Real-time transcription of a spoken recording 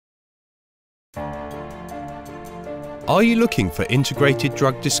Are you looking for integrated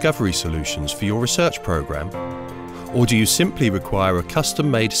drug discovery solutions for your research program? Or do you simply require a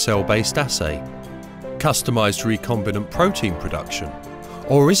custom-made cell-based assay, customized recombinant protein production,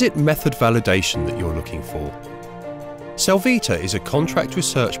 or is it method validation that you're looking for? Selvita is a contract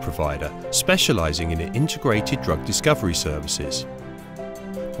research provider specializing in integrated drug discovery services.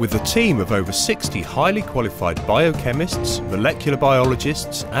 With a team of over 60 highly qualified biochemists, molecular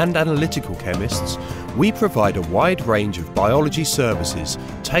biologists and analytical chemists, we provide a wide range of biology services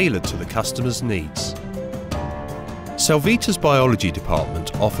tailored to the customer's needs. Selvita's biology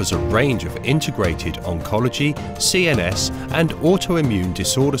department offers a range of integrated oncology, CNS and autoimmune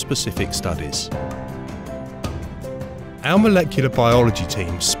disorder-specific studies. Our molecular biology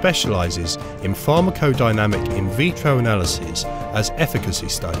team specialises in pharmacodynamic in vitro analyses as efficacy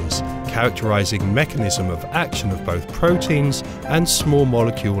studies, characterising mechanism of action of both proteins and small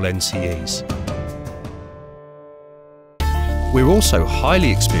molecule NCEs. We're also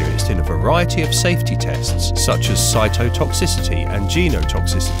highly experienced in a variety of safety tests, such as cytotoxicity and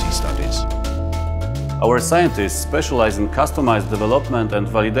genotoxicity studies. Our scientists specialize in customized development and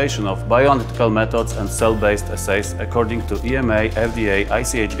validation of bioanalytical methods and cell-based assays according to EMA, FDA,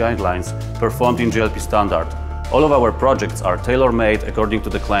 ICH guidelines performed in GLP standard. All of our projects are tailor-made according to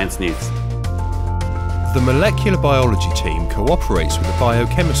the client's needs. The molecular biology team cooperates with the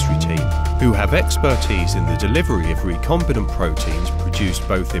biochemistry team, who have expertise in the delivery of recombinant proteins produced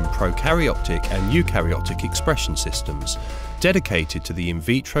both in prokaryotic and eukaryotic expression systems, dedicated to the in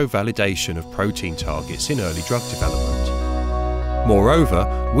vitro validation of protein targets in early drug development.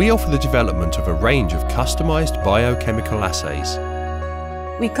 Moreover, we offer the development of a range of customized biochemical assays.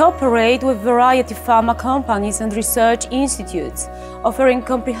 We cooperate with a variety of pharma companies and research institutes, offering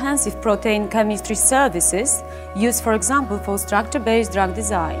comprehensive protein chemistry services used, for example, for structure-based drug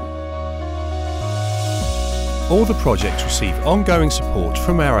design. All the projects receive ongoing support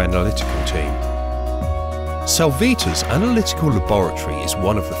from our analytical team. Selvita's analytical laboratory is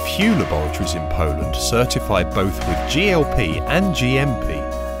one of the few laboratories in Poland certified both with GLP and GMP.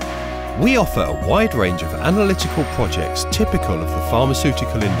 We offer a wide range of analytical projects typical of the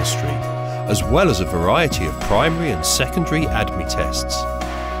pharmaceutical industry, as well as a variety of primary and secondary ADME tests.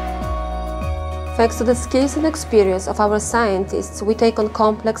 Thanks to the skills and experience of our scientists, we take on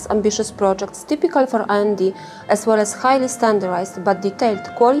complex, ambitious projects typical for R&D, as well as highly standardized but detailed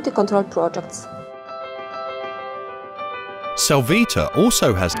quality control projects. Selvita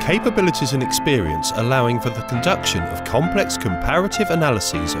also has capabilities and experience allowing for the conduction of complex comparative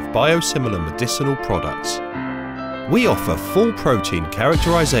analyses of biosimilar medicinal products. We offer full protein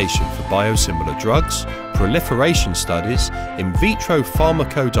characterization for biosimilar drugs, proliferation studies, in vitro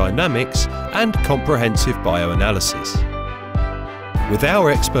pharmacodynamics, and comprehensive bioanalysis. With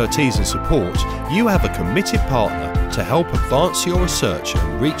our expertise and support, you have a committed partner to help advance your research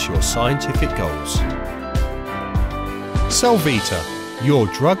and reach your scientific goals. Selvita, your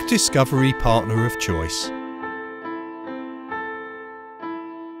drug discovery partner of choice.